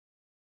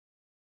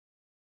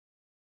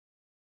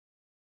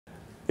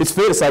It's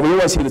fair to say we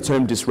always hear the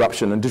term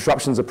disruption, and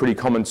disruption's a pretty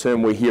common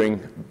term we're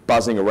hearing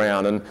buzzing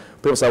around, and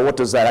people say, what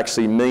does that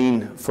actually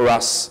mean for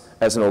us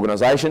as an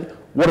organisation?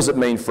 What does it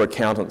mean for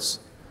accountants?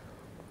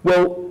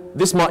 Well,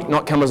 this might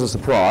not come as a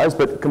surprise,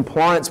 but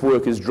compliance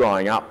work is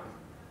drying up.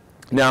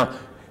 Now,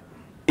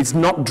 it's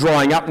not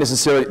drying up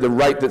necessarily at the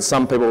rate that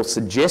some people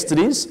suggest it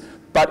is,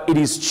 but it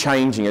is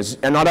changing,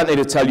 and I don't need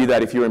to tell you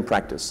that if you're in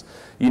practice.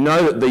 You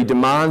know that the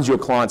demands your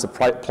clients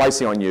are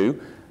placing on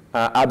you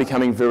are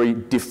becoming very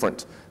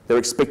different. They're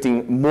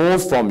expecting more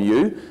from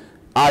you,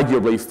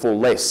 arguably for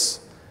less.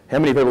 How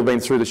many people have been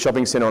through the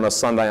shopping centre on a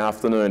Sunday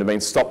afternoon and been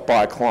stopped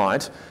by a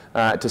client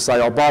to say,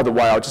 oh, by the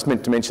way, I just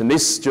meant to mention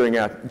this during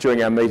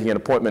our meeting and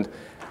appointment,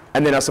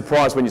 and then are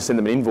surprised when you send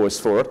them an invoice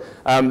for it.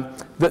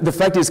 The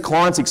fact is,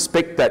 clients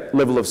expect that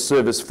level of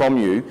service from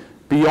you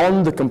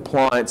beyond the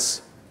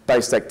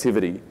compliance-based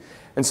activity.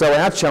 And so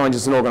our challenge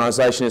as an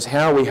organisation is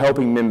how are we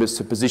helping members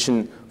to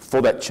position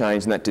for that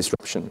change and that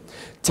disruption.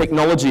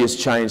 Technology has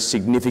changed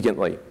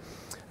significantly.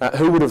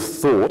 Who would have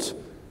thought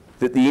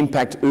that the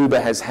impact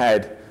Uber has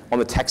had on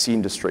the taxi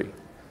industry?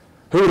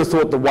 Who would have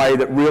thought the way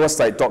that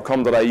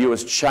realestate.com.au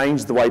has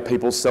changed the way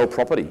people sell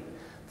property?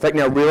 In fact,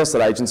 now real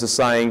estate agents are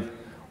saying,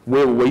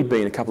 where will we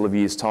be in a couple of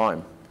years'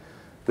 time?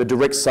 The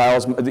direct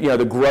sales,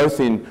 the growth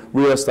in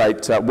real estate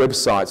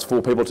websites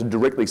for people to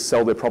directly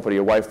sell their property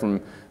away from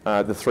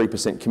the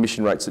 3%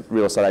 commission rates that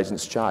real estate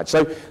agents charge.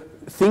 So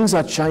things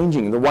are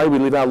changing. The way we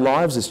live our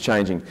lives is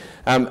changing.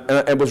 And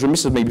it was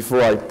remiss of me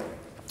before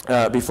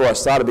I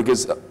started,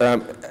 because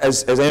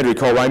as Andrew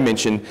Conway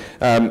mentioned,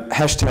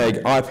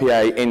 hashtag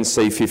IPA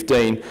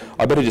NC15,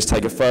 I better just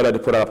take a photo to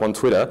put up on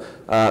Twitter.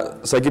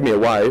 So give me a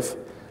wave.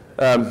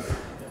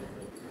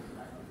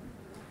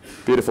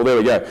 Beautiful, there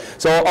we go.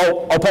 So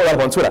I'll put that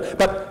up on Twitter.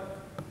 But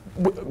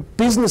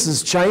business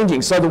is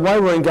changing, so the way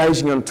we're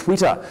engaging on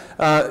Twitter,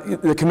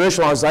 the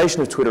commercialisation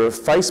of Twitter, of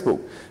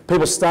Facebook,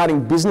 people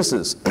starting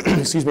businesses,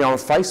 excuse me, on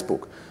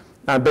Facebook,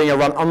 being able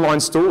to run online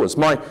stores.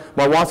 My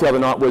wife the other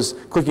night was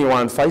clicking away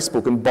on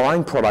Facebook and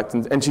buying product,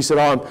 and she said,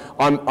 oh,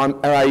 I'm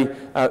at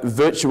a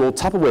virtual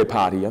Tupperware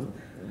party.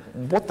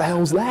 What the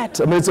hell's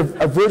that? I mean, it's a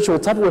virtual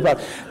Tupperware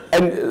party.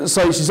 And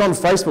so she's on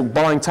Facebook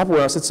buying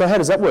Tupperware. I said, so how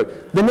does that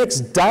work? The next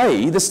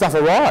day, the stuff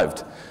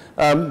arrived.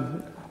 I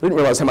didn't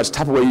realise how much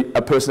Tupperware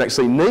a person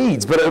actually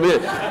needs, but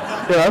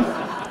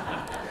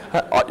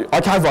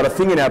I can't find a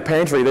thing in our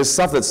pantry. There's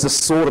stuff that's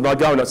just sorted, and I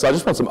go and say, I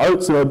just want some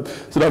oats,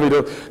 and I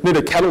need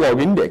a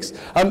catalogue index.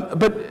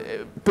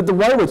 But the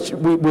way which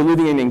we're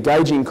living in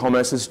engaging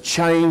commerce has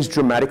changed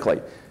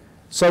dramatically.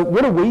 So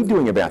what are we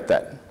doing about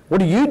that?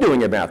 What are you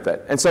doing about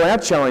that? And so our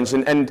challenge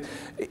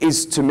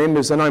is to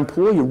members, and I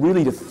implore you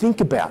really to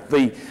think about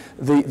the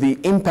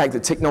impact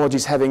that technology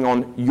is having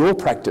on your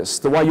practice,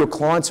 the way your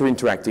clients are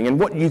interacting, and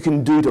what you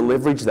can do to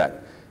leverage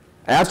that.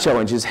 Our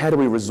challenge is how do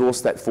we resource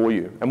that for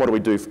you, and what do we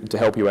do to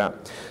help you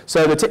out?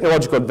 So the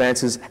technological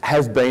advances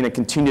have been and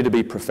continue to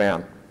be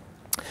profound.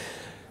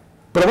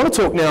 But I want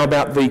to talk now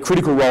about the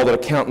critical role that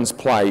accountants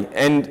play,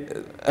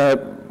 and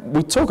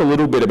we talk a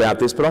little bit about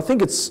this, but I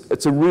think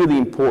it's a really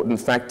important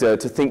factor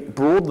to think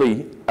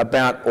broadly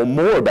about, or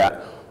more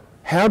about,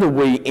 how do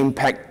we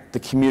impact the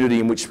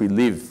community in which we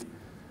live.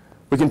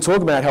 We can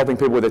talk about helping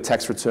people with their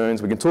tax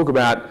returns, we can talk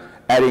about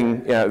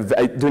adding,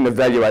 doing the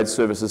value-add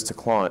services to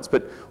clients,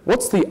 but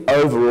what's the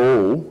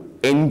overall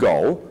end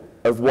goal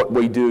of what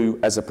we do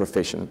as a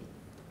profession?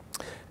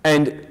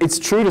 And it's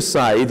true to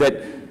say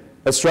that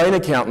Australian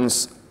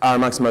accountants are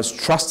amongst the most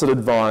trusted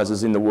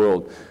advisors in the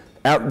world.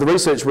 The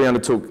research we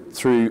undertook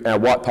through our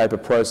white paper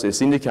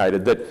process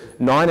indicated that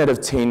 9 out of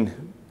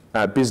 10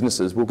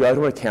 businesses will go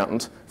to an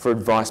accountant for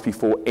advice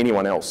before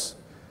anyone else.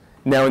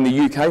 Now in the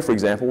UK, for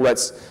example,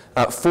 that's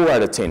 4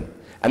 out of 10,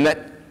 and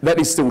that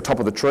is still top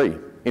of the tree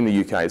in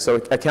the UK. So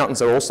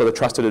accountants are also the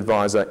trusted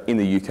advisor in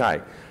the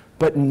UK.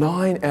 But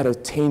 9 out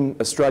of 10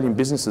 Australian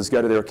businesses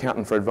go to their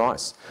accountant for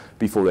advice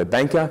before their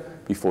banker,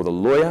 before the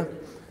lawyer,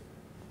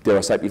 dare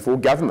I say, before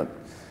government.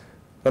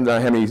 I don't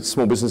know how many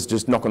small businesses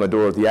just knock on the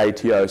door of the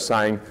ATO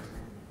saying,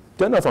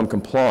 don't know if I'm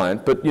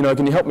compliant, but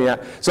can you help me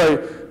out? So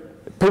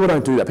people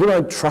don't do that. People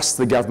don't trust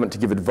the government to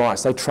give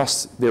advice. They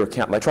trust their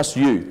accountant. They trust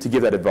you to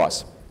give that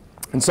advice.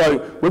 And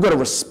so we've got to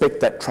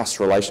respect that trust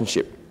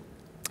relationship.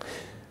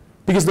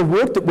 Because the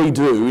work that we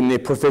do in their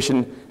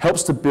profession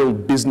helps to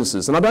build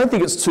businesses. And I don't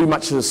think it's too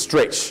much of a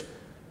stretch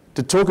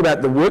to talk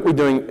about the work we're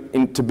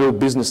doing to build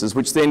businesses,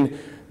 which then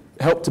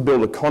help to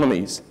build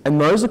economies, and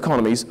those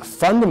economies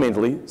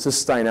fundamentally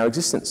sustain our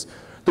existence.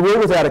 The world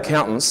without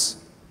accountants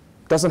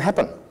doesn't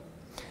happen.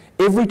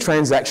 Every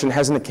transaction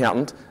has an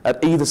accountant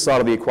at either side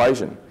of the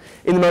equation.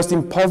 In the most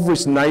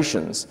impoverished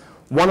nations,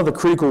 one of the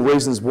critical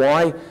reasons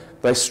why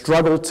they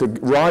struggle to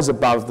rise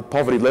above the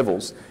poverty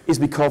levels is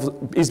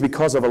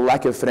because of a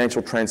lack of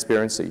financial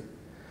transparency.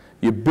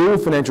 You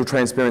build financial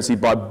transparency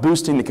by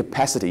boosting the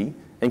capacity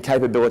and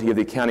capability of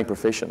the accounting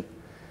profession.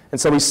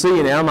 And so we see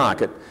in our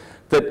market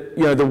that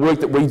the work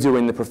that we do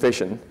in the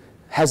profession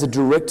has a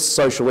direct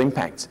social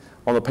impact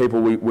on the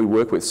people we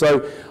work with.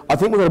 So I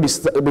think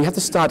we have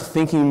to start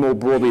thinking more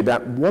broadly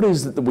about what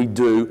is it that we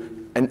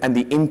do and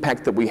the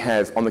impact that we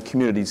have on the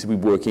communities we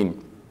work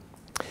in.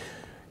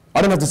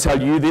 I don't have to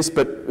tell you this,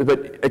 but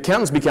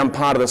accountants become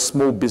part of the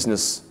small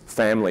business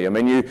family. I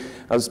mean,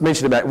 I was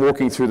mentioning about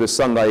walking through the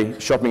Sunday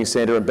shopping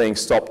centre and being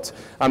stopped.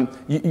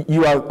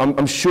 You are,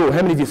 I'm sure,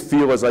 how many of you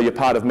feel as though you're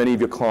part of many of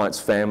your clients'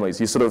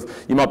 families?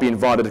 You might be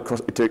invited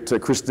to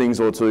christenings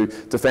or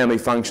to family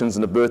functions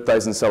and to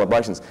birthdays and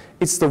celebrations.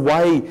 It's the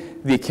way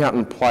the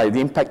accountant plays,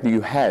 the impact that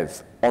you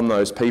have on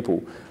those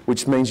people,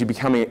 which means you're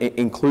becoming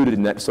included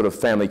in that sort of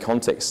family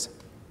context.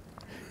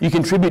 You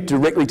contribute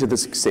directly to the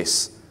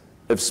success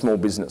of small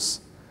business.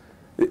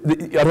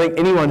 I think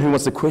anyone who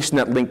wants to question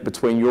that link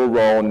between your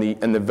role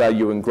and the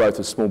value and growth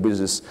of small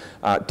business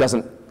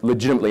doesn't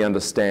legitimately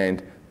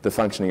understand the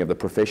functioning of the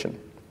profession.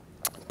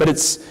 But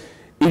it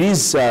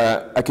is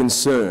a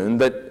concern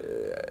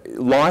that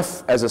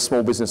life as a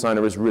small business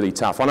owner is really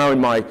tough. I know in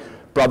my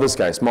brother's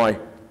case, my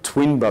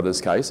twin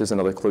brother's case, there's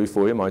another clue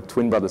for you, my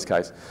twin brother's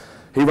case,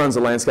 he runs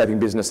a landscaping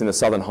business in the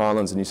Southern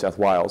Highlands in New South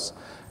Wales.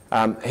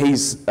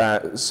 He's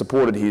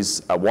supported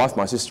his wife,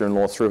 my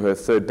sister-in-law, through her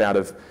third bout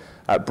of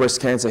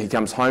breast cancer. He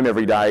comes home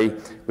every day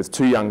with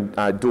two young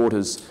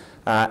daughters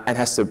and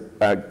has to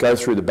go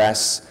through the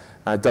BAS,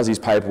 does his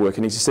paperwork,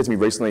 and he just said to me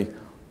recently,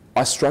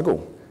 I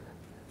struggle.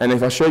 And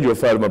if I showed you a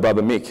photo of my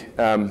brother Mick,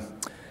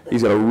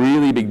 he's got a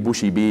really big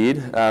bushy beard,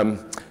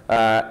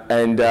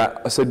 and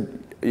I said,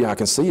 yeah, I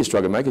can see you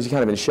struggle, mate, because you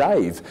can't even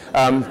shave.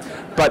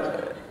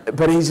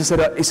 But he just said,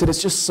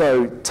 it's just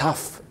so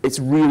tough. It's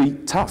really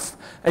tough.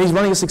 And he's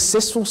running a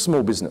successful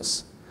small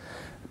business.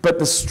 But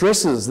the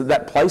stresses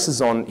that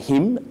places on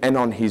him and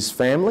on his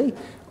family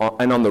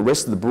and on the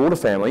rest of the broader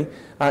family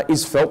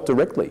is felt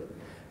directly.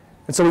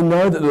 And so we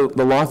know that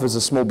the life as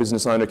a small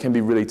business owner can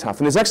be really tough.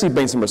 And there's actually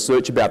been some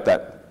research about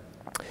that.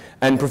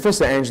 And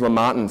Professor Angela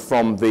Martin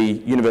from the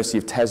University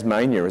of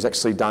Tasmania has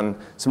actually done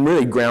some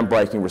really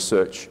groundbreaking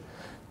research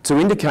to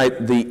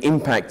indicate the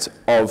impact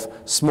of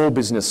small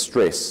business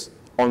stress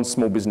on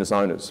small business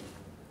owners.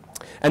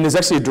 And there's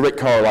actually a direct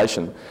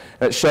correlation.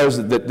 It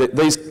shows that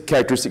these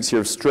characteristics here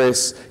of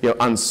stress,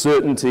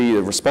 uncertainty,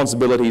 the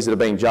responsibilities that are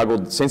being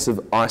juggled, sense of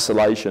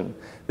isolation,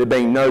 there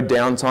being no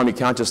downtime, you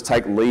can't just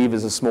take leave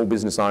as a small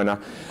business owner.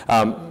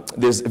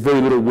 There's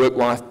very little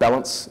work-life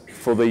balance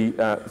for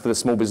the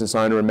small business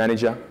owner and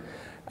manager.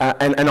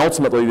 And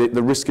ultimately,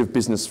 the risk of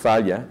business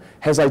failure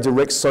has a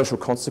direct social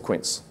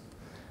consequence.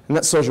 And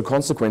that social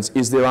consequence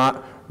is there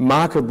are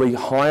markedly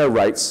higher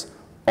rates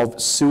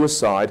of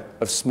suicide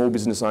of small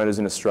business owners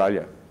in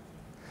Australia.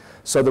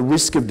 So the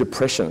risk of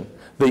depression,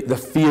 the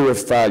fear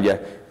of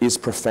failure is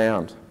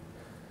profound.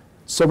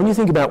 So when you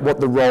think about what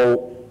the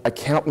role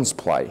accountants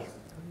play,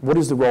 what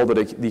is the role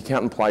that the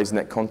accountant plays in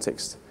that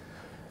context?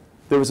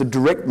 There is a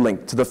direct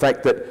link to the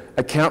fact that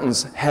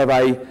accountants have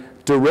a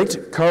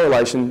direct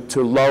correlation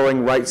to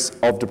lowering rates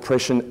of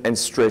depression and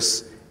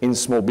stress in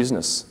small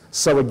business.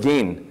 So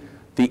again,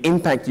 the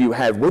impact you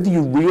have, whether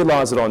you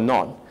realise it or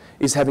not,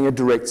 is having a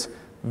direct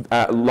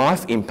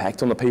life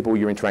impact on the people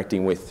you're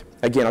interacting with.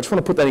 Again, I just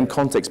want to put that in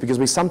context because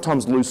we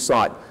sometimes lose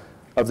sight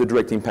of the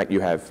direct impact you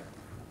have.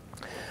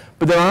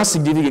 But there are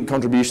significant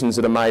contributions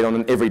that are made on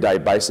an everyday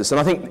basis, and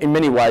I think in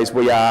many ways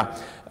we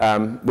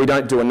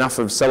don't do enough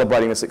of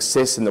celebrating the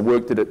success and the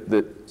work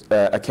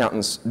that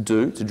accountants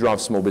do to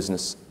drive small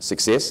business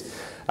success.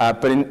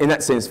 But in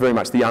that sense, very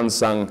much the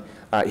unsung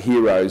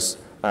heroes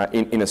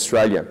in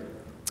Australia.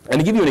 And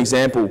to give you an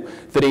example,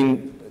 that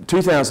in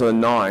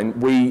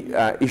 2009 we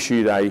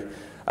issued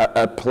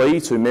a plea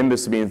to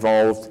members to be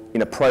involved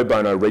in a pro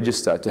bono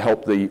register to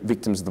help the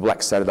victims of the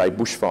Black Saturday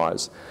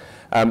bushfires.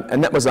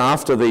 And that was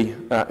after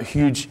the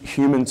huge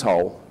human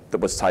toll that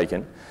was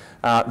taken.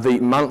 The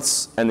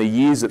months and the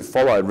years that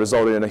followed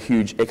resulted in a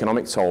huge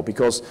economic toll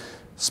because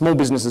small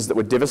businesses that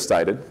were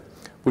devastated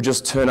would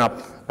just turn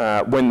up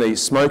when the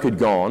smoke had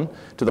gone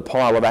to the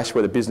pile of ash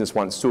where the business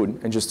once stood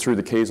and just threw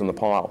the keys on the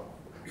pile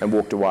and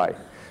walked away.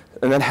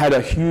 And that had a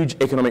huge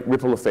economic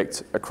ripple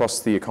effect across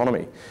the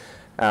economy,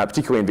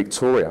 particularly in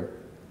Victoria.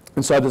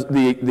 And so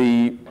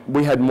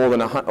we had more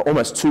than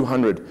almost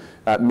 200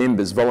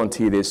 members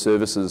volunteer their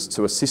services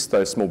to assist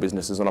those small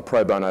businesses on a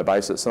pro bono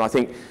basis. And I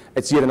think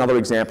it's yet another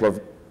example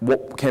of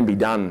what can be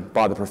done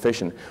by the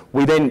profession.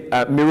 We then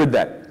mirrored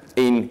that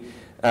in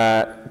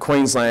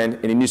Queensland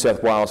and in New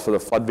South Wales for the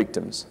flood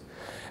victims.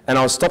 And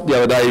I was stopped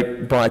the other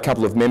day by a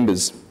couple of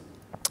members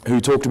who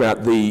talked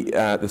about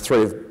the threat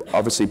of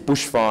obviously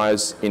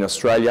bushfires in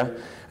Australia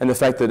and the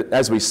fact that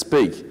as we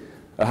speak,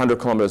 100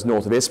 kilometres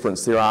north of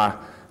Esperance, there are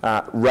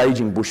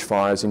raging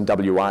bushfires in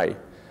WA.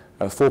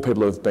 4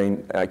 people have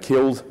been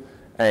killed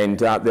and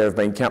there have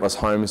been countless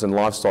homes and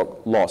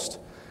livestock lost.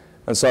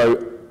 And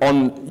so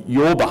on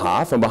your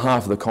behalf, on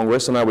behalf of the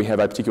Congress, I know we have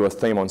a particular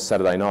theme on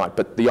Saturday night,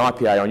 but the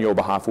IPA on your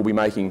behalf will be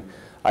making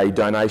a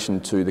donation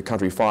to the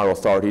country fire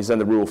authorities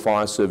and the rural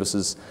fire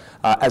services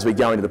as we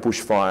go into the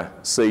bushfire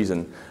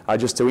season,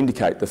 just to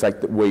indicate the fact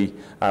that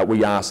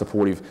we are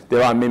supportive.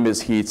 There are members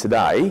here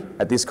today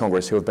at this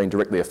Congress who have been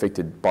directly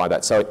affected by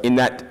that. So in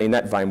that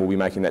vein, we'll be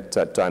making that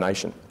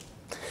donation.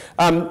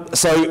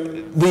 So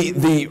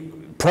the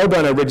pro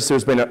bono register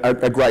has been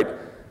a great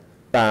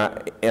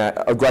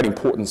of great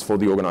importance for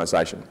the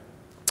organisation,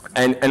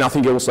 and I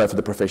think also for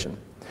the profession.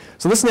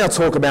 So let's now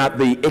talk about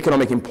the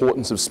economic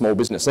importance of small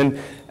business. And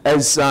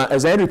as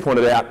Andrew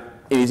pointed out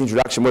in his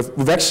introduction,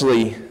 we've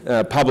actually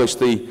published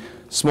the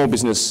Small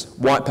Business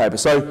White Paper.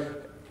 So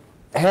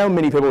how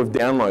many people have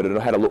downloaded or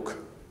had a look?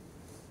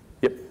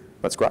 Yep,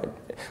 that's great.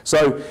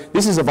 So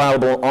this is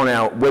available on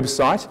our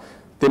website.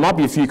 There might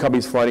be a few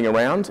copies floating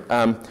around,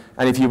 and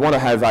if you want to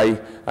have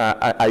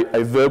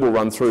a verbal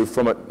run through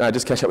from it,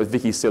 just catch up with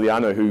Vicky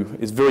Ciliano, who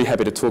is very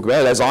happy to talk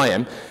about it, as I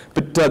am.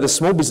 But the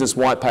Small Business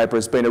White Paper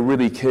has been a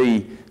really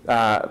key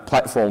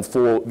platform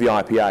for the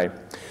IPA.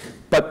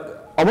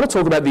 But I want to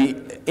talk about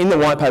in the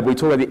White Paper, we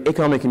talk about the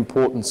economic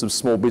importance of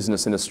small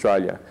business in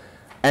Australia.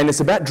 And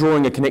it's about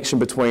drawing a connection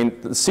between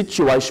the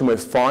situation we're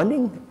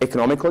finding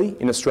economically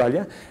in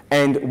Australia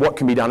and what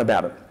can be done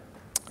about it.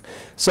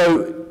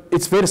 So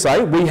it's fair to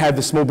say we have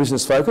the small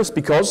business focus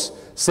because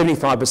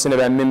 75% of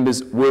our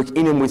members work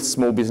in and with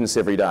small business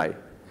every day.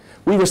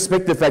 We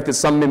respect the fact that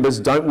some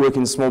members don't work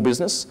in small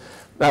business,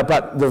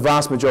 but the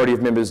vast majority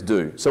of members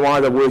do. So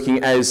either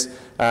working as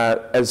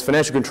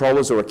financial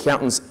controllers or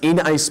accountants in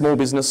a small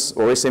business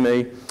or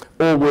SME,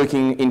 or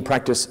working in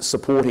practice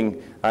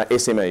supporting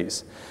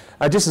SMEs.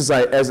 Just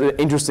as an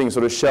interesting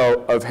sort of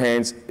show of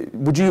hands,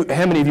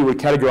 how many of you would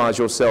categorise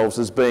yourselves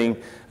as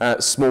being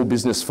small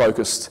business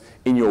focused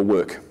in your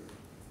work?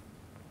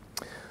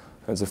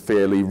 That's a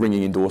fairly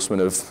ringing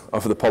endorsement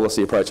of the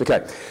policy approach.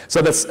 Okay,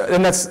 so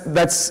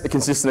that's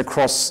consistent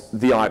across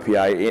the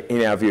IPA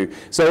in our view.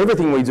 So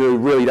everything we do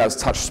really does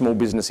touch small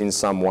business in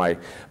some way.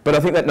 But I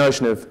think that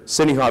notion of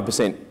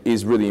 75%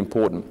 is really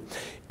important.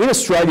 In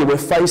Australia, we're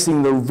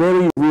facing the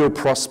very real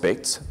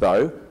prospect,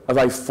 though, of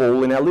a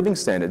fall in our living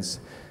standards.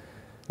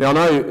 Now, I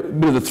know a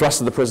bit of the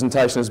thrust of the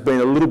presentation has been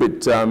a little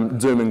bit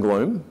doom and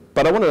gloom,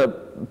 but I want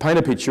to paint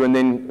a picture and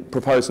then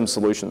propose some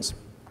solutions.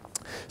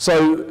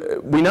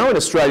 So we know in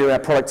Australia our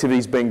productivity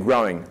has been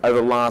growing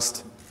over the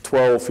last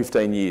 12,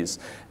 15 years.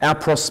 Our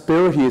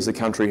prosperity as a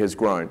country has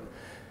grown.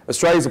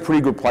 Australia is a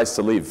pretty good place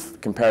to live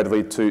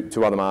comparatively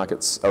to other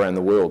markets around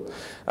the world.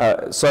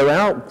 So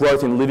our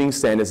growth in living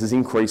standards has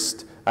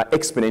increased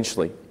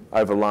exponentially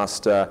over the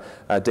last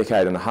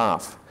decade and a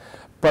half.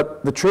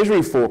 But the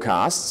Treasury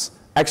forecasts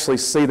actually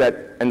see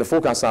that, and the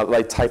forecasts are that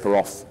they taper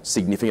off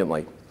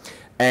significantly.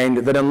 And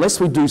that unless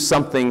we do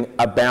something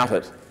about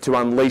it to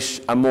unleash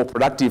a more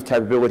productive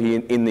capability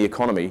in the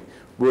economy,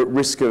 we're at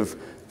risk of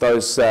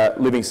those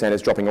living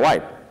standards dropping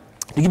away.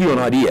 To give you an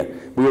idea,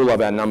 we all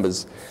love our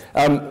numbers.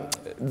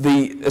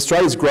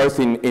 Australia's growth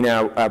in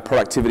our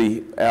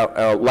productivity,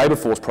 our labour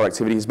force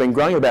productivity, has been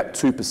growing about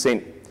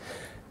 2%.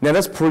 Now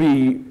that's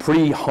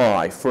pretty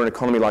high for an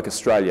economy like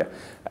Australia.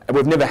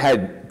 We've never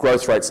had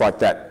growth rates like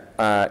that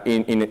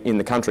in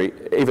the country,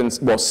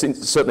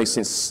 certainly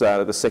since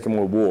the Second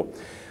World War.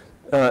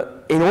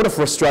 In order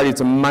for Australia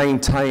to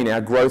maintain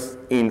our growth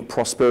in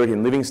prosperity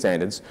and living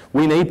standards,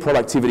 we need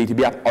productivity to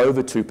be up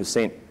over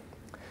 2%.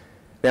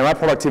 Now, our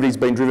productivity has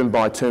been driven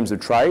by terms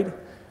of trade,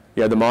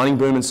 the mining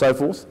boom and so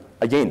forth.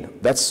 Again,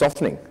 that's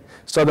softening.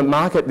 So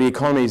the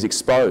economy is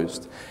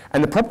exposed.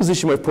 And the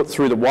proposition we've put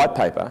through the white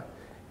paper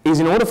is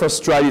in order for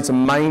Australia to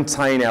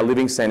maintain our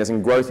living standards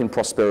and growth in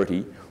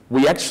prosperity,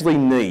 we actually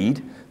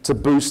need to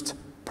boost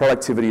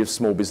productivity of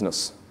small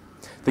business.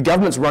 The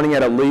government's running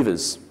out of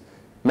levers.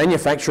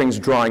 Manufacturing's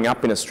drying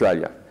up in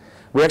Australia.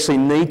 We actually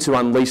need to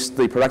unleash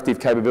the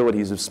productive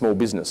capabilities of small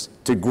business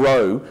to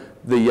grow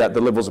the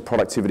levels of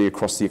productivity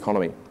across the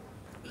economy.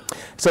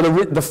 So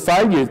the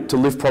failure to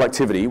lift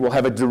productivity will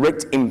have a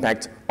direct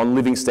impact on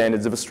living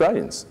standards of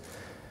Australians.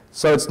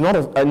 So it's not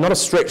a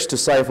stretch to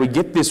say if we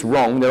get this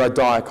wrong, there are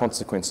dire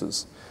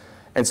consequences.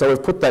 And so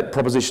we've put that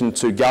proposition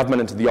to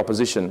government and to the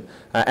opposition,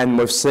 and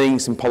we're seeing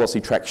some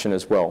policy traction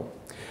as well.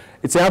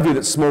 It's our view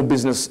that small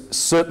business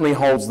certainly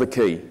holds the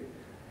key,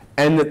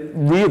 and that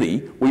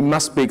really we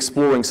must be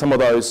exploring some of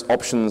those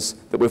options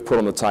that we've put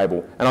on the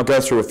table. And I'll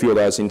go through a few of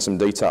those in some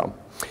detail.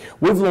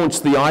 We've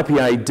launched the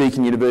IPA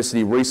Deakin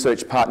University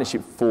Research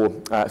Partnership for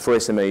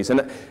SMEs,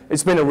 and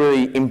it's been a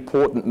really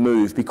important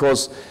move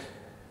because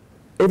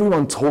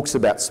everyone talks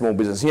about small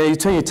business. You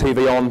turn your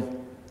TV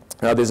on,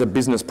 there's a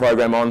business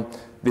program on,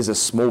 there's a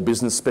small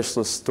business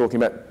specialist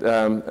talking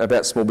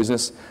about small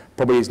business,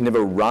 probably has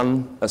never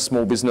run a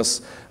small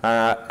business,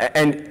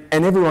 and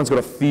everyone's got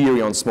a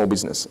theory on small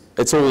business.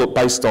 It's all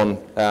based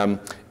on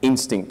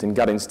instinct and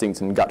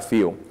gut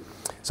feel.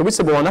 So we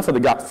said, well, enough of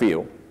the gut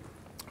feel.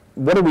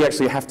 What do we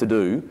actually have to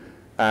do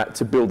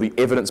to build the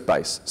evidence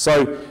base?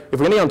 So if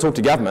we're going to talk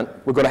to government,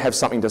 we've got to have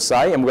something to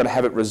say, and we've got to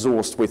have it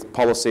resourced with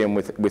policy and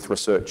with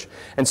research.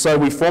 And so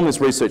we formed this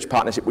research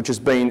partnership, which has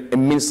been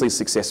immensely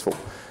successful.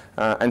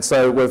 And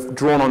so we've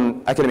drawn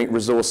on academic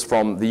resource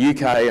from the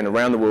UK and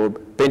around the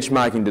world,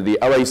 benchmarking to the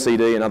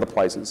OECD and other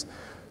places.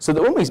 So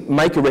that when we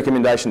make a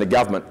recommendation to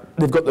government,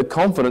 they've got the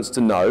confidence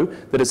to know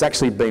that it's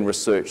actually been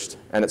researched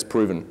and it's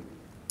proven.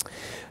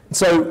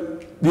 So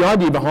the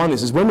idea behind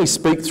this is when we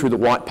speak through the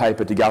white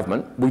paper to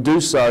government, we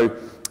do so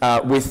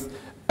with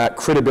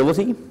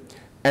credibility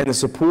and the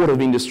support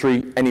of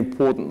industry, and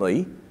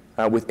importantly,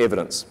 with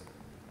evidence.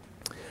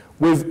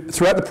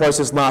 Throughout the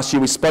process last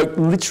year, we spoke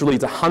literally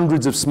to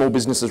hundreds of small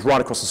businesses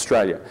right across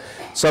Australia.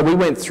 So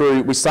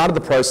we started the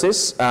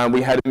process.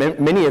 We had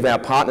many of our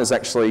partners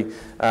actually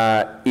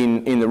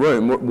in the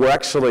room were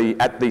actually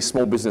at the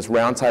small business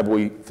roundtable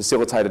we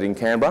facilitated in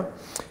Canberra.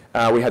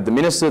 We had the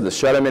Minister, the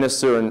Shadow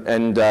Minister,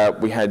 and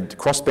we had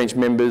crossbench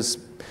members,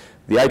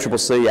 the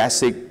ACCC,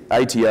 ASIC,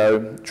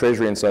 ATO,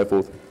 Treasury and so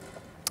forth.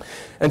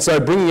 And so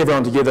bringing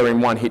everyone together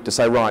in one hit to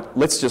say, right,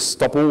 let's just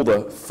stop all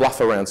the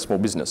fluff around small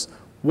business.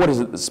 What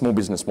is it that small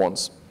business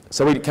wants?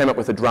 So we came up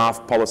with a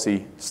draft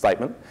policy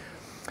statement.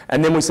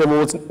 And then we said,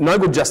 well, it's no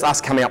good just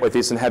us coming up with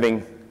this and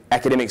having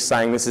academics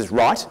saying this is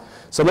right.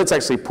 So let's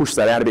actually push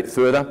that out a bit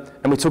further.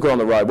 And we took it on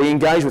the road. We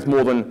engaged with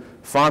more than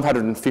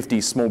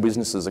 550 small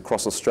businesses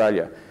across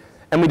Australia.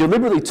 And we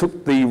deliberately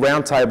took the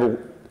roundtable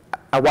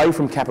away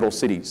from capital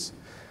cities.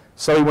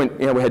 So we went,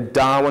 we had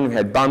Darwin, we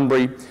had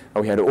Bunbury,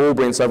 we had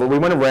Albury and so forth. We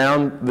went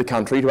around the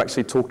country to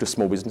actually talk to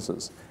small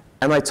businesses.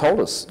 And they told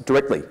us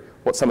directly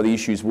what some of the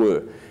issues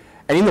were.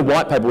 And in the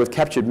white paper, we've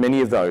captured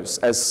many of those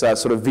as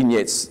sort of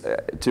vignettes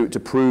to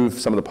prove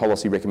some of the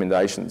policy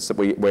recommendations that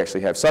we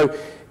actually have. So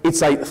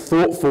it's a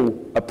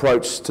thoughtful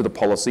approach to the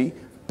policy,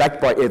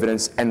 backed by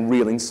evidence and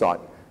real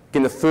insight.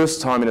 Again, the first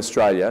time in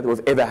Australia that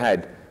we've ever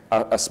had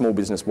a small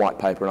business white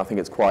paper, and I think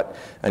it's quite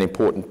an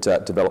important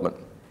development.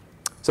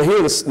 So here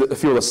are a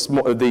few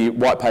of the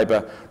white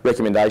paper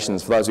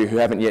recommendations for those of you who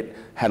haven't yet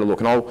had a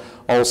look, and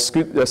I'll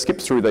skip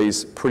through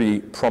these pretty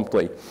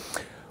promptly.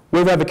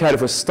 We've advocated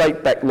for a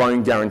state-backed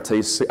loan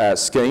guarantee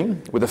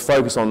scheme with a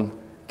focus on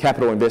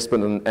capital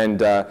investment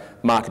and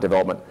market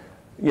development.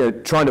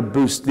 Trying to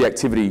boost the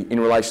activity in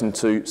relation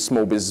to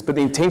small business, but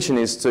the intention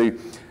is to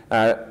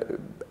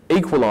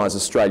equalise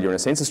Australia in a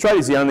sense. Australia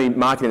is the only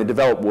market in the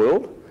developed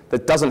world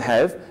that doesn't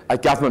have a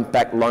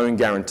government-backed loan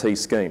guarantee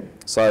scheme.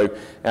 So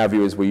our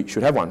view is we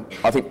should have one.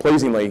 I think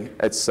pleasingly,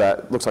 it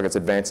looks like it's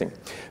advancing.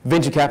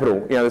 Venture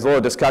capital, there's a lot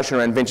of discussion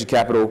around venture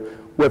capital.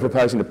 We're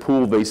proposing to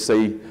pool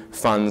VC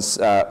funds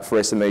for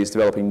SMEs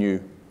developing new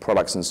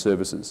products and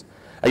services.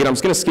 Again, I'm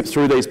just going to skip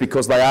through these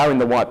because they are in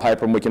the white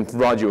paper and we can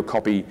provide you a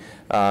copy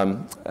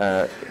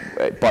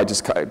by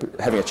just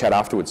having a chat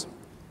afterwards.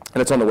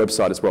 And it's on the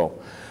website as well.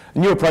 A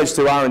new approach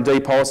to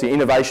R&D policy,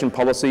 innovation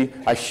policy.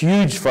 A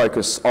huge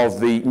focus of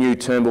the new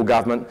Turnbull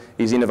government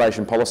is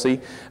innovation policy.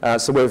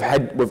 So we've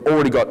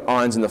already got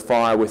irons in the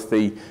fire with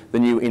the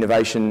new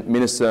Innovation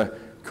Minister,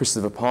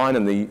 Christopher Pyne,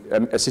 and the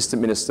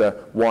Assistant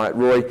Minister, Wyatt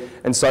Roy.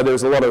 And so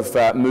there's a lot of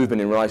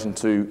movement in relation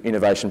to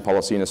innovation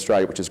policy in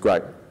Australia, which is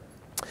great.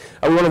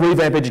 We want to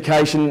revamp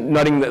education,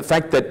 noting the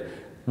fact that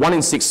 1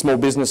 in 6 small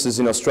businesses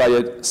in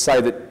Australia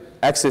say that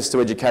access to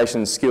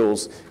education and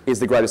skills is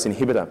the greatest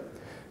inhibitor.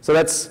 So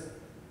that's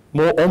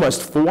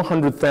almost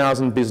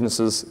 400,000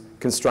 businesses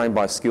constrained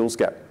by a skills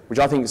gap, which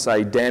I think is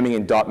a damning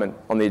indictment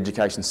on the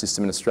education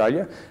system in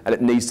Australia, and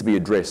it needs to be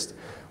addressed.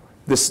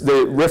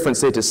 The reference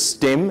there to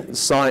STEM,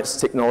 science,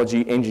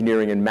 technology,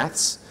 engineering and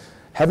maths,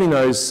 having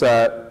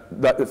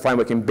that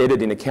framework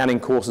embedded in accounting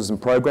courses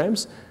and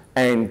programs,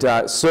 and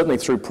certainly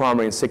through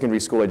primary and secondary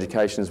school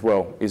education as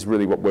well, is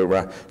really what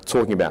we're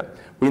talking about.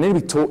 We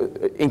need to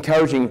be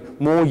encouraging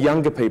more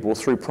younger people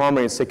through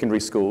primary and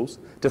secondary schools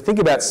to think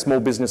about small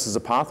business as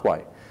a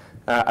pathway,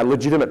 a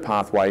legitimate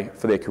pathway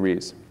for their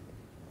careers.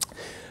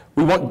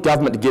 We want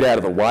government to get out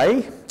of the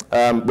way.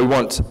 We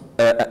want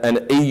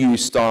an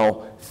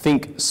EU-style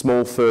think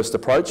small first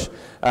approach.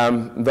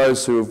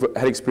 Those who have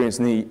had experience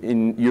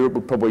in Europe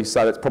would probably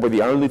say that's probably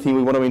the only thing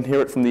we want to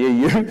inherit from the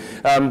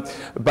EU.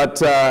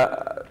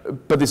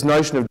 But this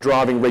notion of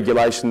driving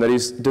regulation that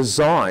is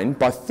designed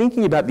by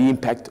thinking about the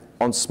impact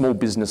on small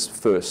business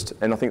first,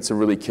 and I think it's a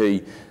really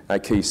key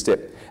step.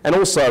 And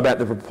also about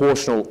the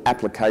proportional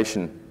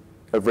application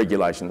of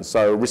regulation,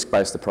 so a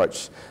risk-based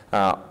approach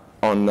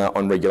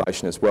on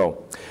regulation as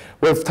well.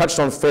 We've touched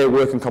on fair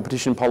work and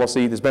competition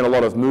policy. There's been a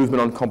lot of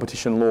movement on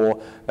competition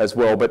law as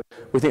well, but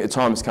we think the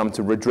time has come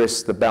to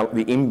redress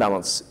the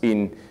imbalance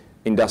in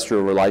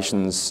industrial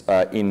relations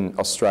in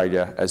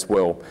Australia as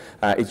well.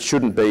 It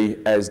shouldn't be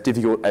as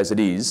difficult as it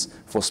is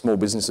for small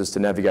businesses to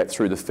navigate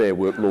through the fair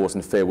work laws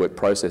and fair work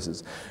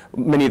processes.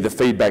 Many of the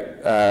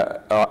feedback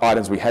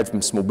items we had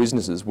from small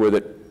businesses were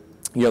that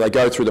they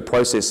go through the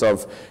process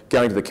of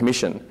going to the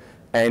Commission,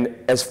 and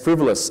as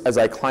frivolous as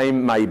a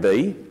claim may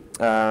be,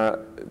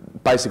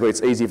 basically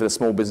it's easy for the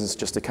small business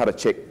just to cut a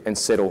cheque and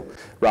settle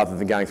rather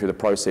than going through the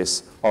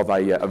process of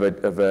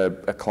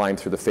a claim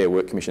through the Fair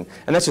Work Commission.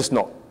 And that's just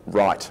not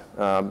right.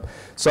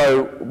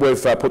 So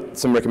we've put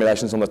some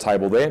recommendations on the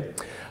table there.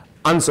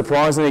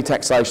 Unsurprisingly,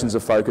 taxation's a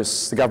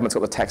focus. The government's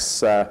got the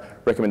tax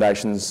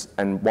recommendations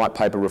and white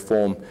paper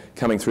reform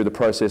coming through the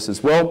process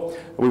as well.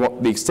 We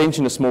want the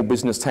extension of small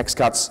business tax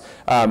cuts,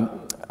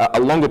 a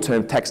longer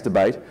term tax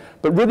debate,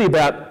 but really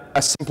about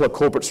a simpler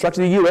corporate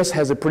structure. The US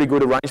has a pretty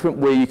good arrangement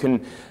where you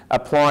can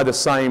apply the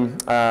same,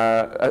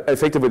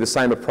 effectively the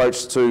same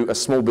approach to a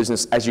small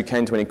business as you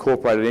can to an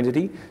incorporated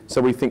entity.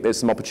 So we think there's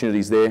some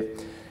opportunities there.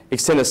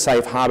 Extend the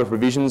safe harbour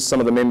provisions. Some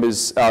of the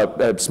members,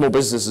 small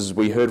businesses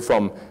we heard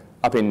from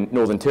up in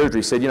Northern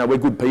Territory said, we're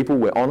good people,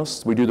 we're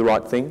honest, we do the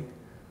right thing.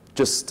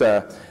 just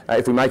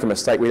if we make a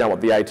mistake, we don't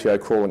want the ATO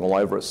crawling all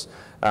over us.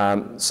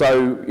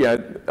 So, you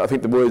know, I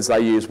think the words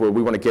they used were,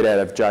 we want to get out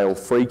of jail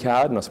free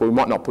card, and I said, well, we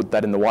might not put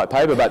that in the white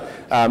paper, but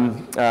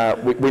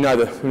we know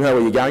where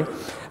you're going.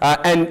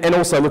 And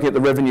also looking at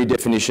the revenue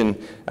definition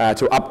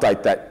to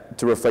update that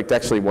to reflect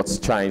actually what's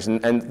changed.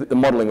 And the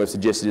modelling we've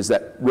suggested is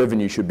that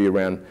revenue should be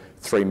around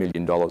 $3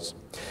 million.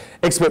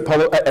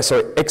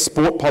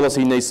 Export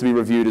policy needs to be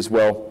reviewed as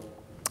well,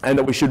 and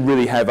that we should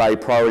really have a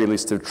priority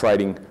list of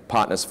trading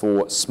partners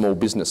for small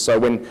business. So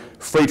when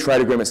free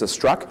trade agreements are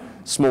struck,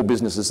 small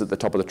businesses at the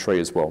top of the tree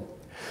as well.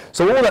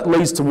 So all that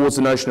leads towards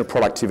the notion of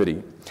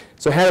productivity.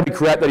 So how do we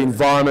create that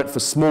environment for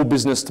small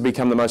business to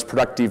become the most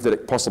productive that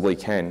it possibly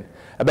can?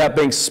 About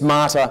being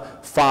smarter,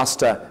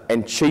 faster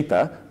and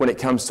cheaper when it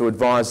comes to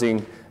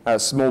advising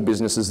small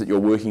businesses that you're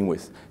working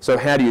with. So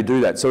how do you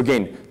do that? So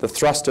again, the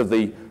thrust of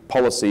the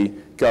policy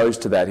goes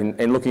to that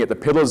in looking at the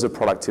pillars of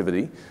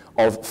productivity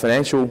of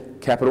financial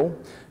capital,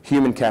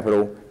 human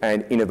capital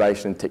and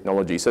innovation and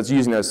technology. So it's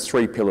using those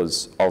three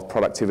pillars of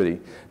productivity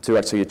to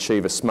actually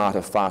achieve a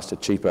smarter, faster,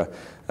 cheaper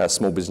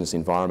small business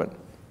environment.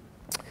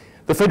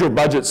 The federal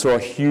budget saw a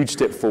huge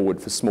step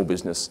forward for small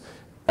business,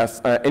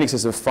 in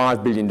excess of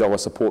 $5 billion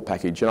support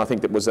package, and I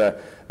think that was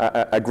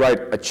a great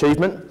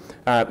achievement.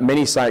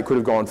 Many say it could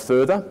have gone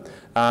further.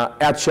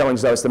 Our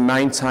challenge though is to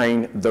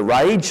maintain the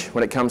rage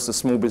when it comes to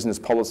small business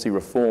policy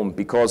reform,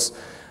 because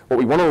what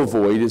we want to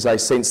avoid is a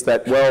sense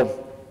that,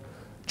 well,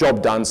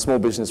 job done, small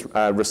business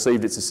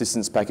received its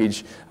assistance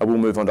package, we'll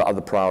move on to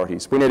other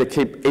priorities. We need to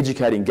keep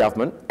educating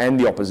government and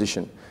the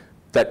opposition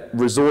that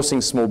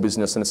resourcing small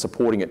business and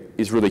supporting it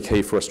is really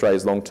key for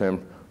Australia's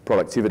long-term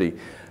productivity,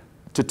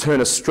 to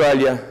turn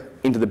Australia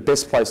into the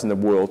best place in the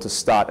world to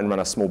start and run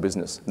a small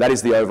business. That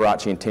is the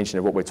overarching intention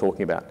of what we're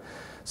talking about.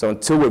 So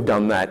until we've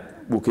done that,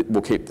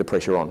 we'll keep the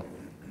pressure on.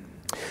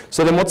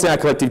 So then what's our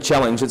collective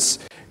challenge?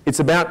 It's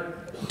about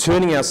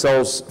turning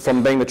ourselves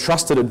from being the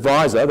trusted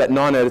advisor, that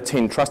 9 out of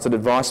 10 trusted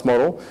advice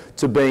model,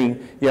 to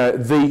being, you know,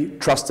 the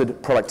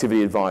trusted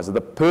productivity advisor, the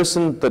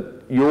person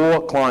that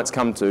your clients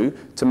come to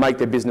make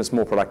their business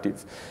more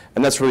productive.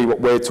 And that's really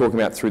what we're talking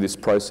about through this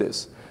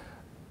process.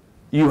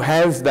 You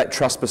have that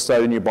trust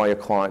bestowed in you by your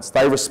clients.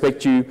 They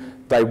respect you,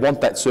 they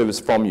want that service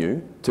from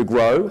you to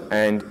grow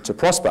and to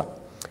prosper.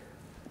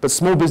 But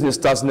small business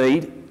does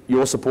need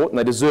your support, and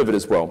they deserve it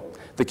as well.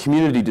 The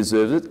community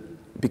deserves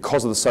it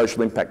because of the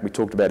social impact we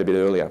talked about a bit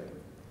earlier.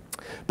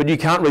 But you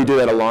can't really do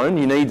that alone.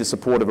 You need the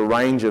support of a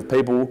range of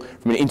people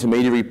from an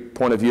intermediary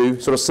point of view,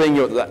 sort of seeing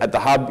you at the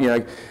hub, you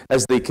know,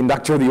 as the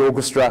conductor of the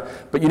orchestra,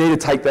 but you need to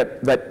take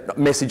that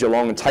message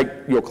along and take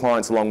your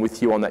clients along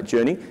with you on that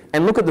journey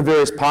and look at the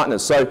various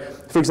partners. So,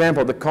 for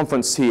example, at the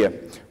conference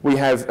here, we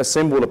have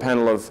assembled a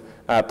panel of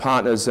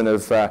partners and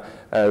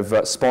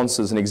of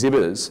sponsors and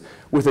exhibitors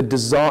with a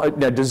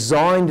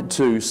designed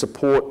to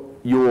support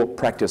your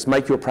practice,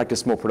 make your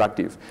practice more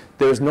productive.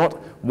 There is not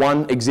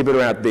one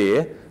exhibitor out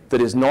there that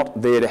is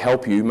not there to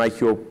help you make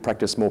your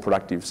practice more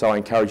productive. So I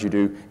encourage you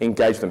to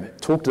engage them,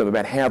 talk to them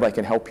about how they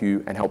can help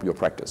you and help your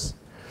practice.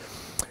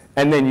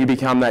 And then you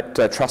become that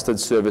trusted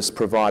service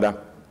provider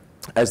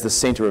as the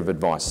centre of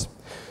advice.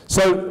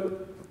 So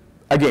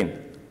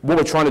again, what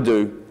we're trying to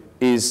do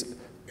is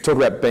talk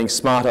about being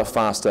smarter,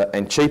 faster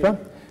and cheaper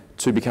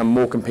to become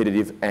more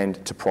competitive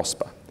and to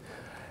prosper.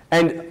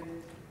 And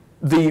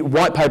the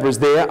white paper is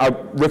there. I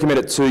recommend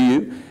it to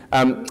you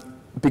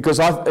because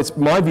it's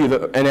my view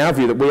that, and our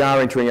view, that we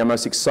are entering our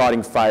most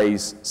exciting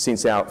phase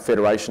since our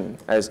federation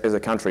as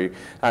a country.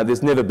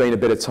 There's never been a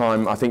better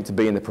time, I think, to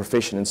be in the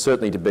profession and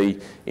certainly to be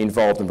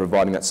involved in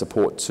providing that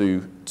support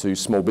to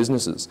small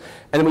businesses.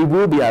 And we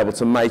will be able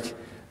to make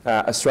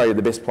Australia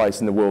the best place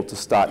in the world to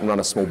start and run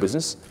a small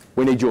business.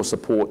 We need your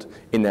support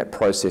in that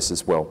process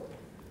as well.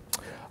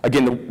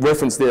 Again, the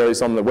reference there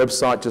is on the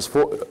website, just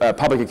for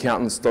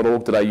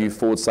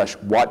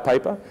publicaccountants.org.au/white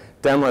paper.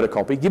 Download a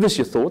copy, give us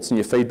your thoughts and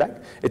your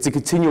feedback. It's a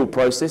continual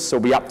process, so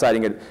we'll be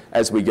updating it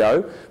as we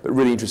go, but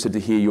really interested to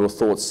hear your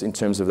thoughts in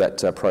terms of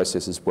that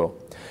process as well.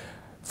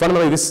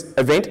 Fundamentally, this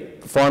event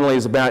finally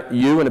is about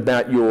you and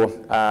about your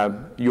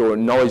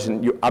knowledge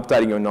and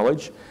updating your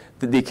knowledge.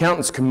 The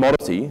accountant's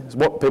commodity,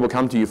 what people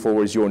come to you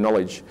for, is your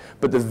knowledge,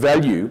 but the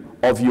value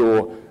of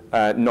your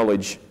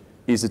knowledge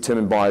is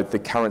determined by the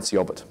currency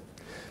of it.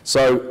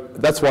 So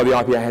that's why the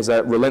IPA has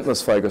a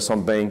relentless focus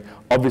on being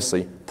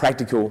obviously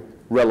practical,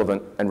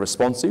 relevant and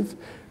responsive.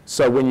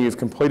 So when you've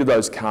completed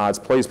those cards,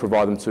 please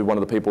provide them to one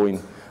of the people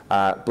in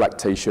black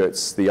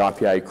t-shirts, the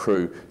IPA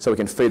crew, so we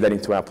can feed that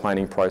into our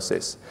planning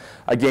process.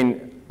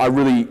 Again, I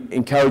really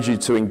encourage you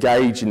to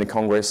engage in the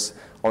Congress.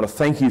 I want to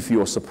thank you for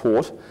your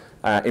support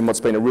in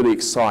what's been a really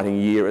exciting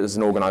year as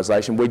an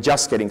organisation. We're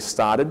just getting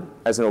started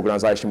as an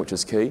organisation, which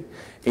is key.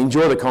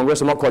 Enjoy the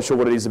Congress. I'm not quite sure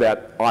what it is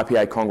about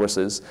IPA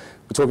Congresses.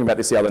 We're talking about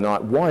this the other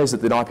night. Why is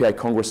it that IPA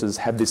Congresses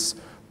have this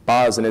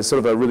buzz and there's sort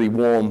of a really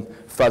warm,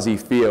 fuzzy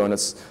feel? And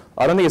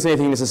I don't think it's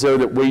anything necessarily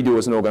that we do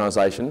as an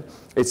organisation.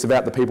 It's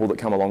about the people that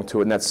come along to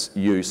it, and that's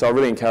you. So I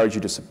really encourage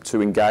you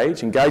to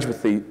engage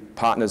with the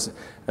partners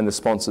and the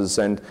sponsors,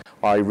 and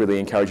I really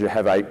encourage you to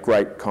have a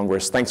great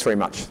Congress. Thanks very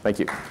much. Thank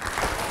you.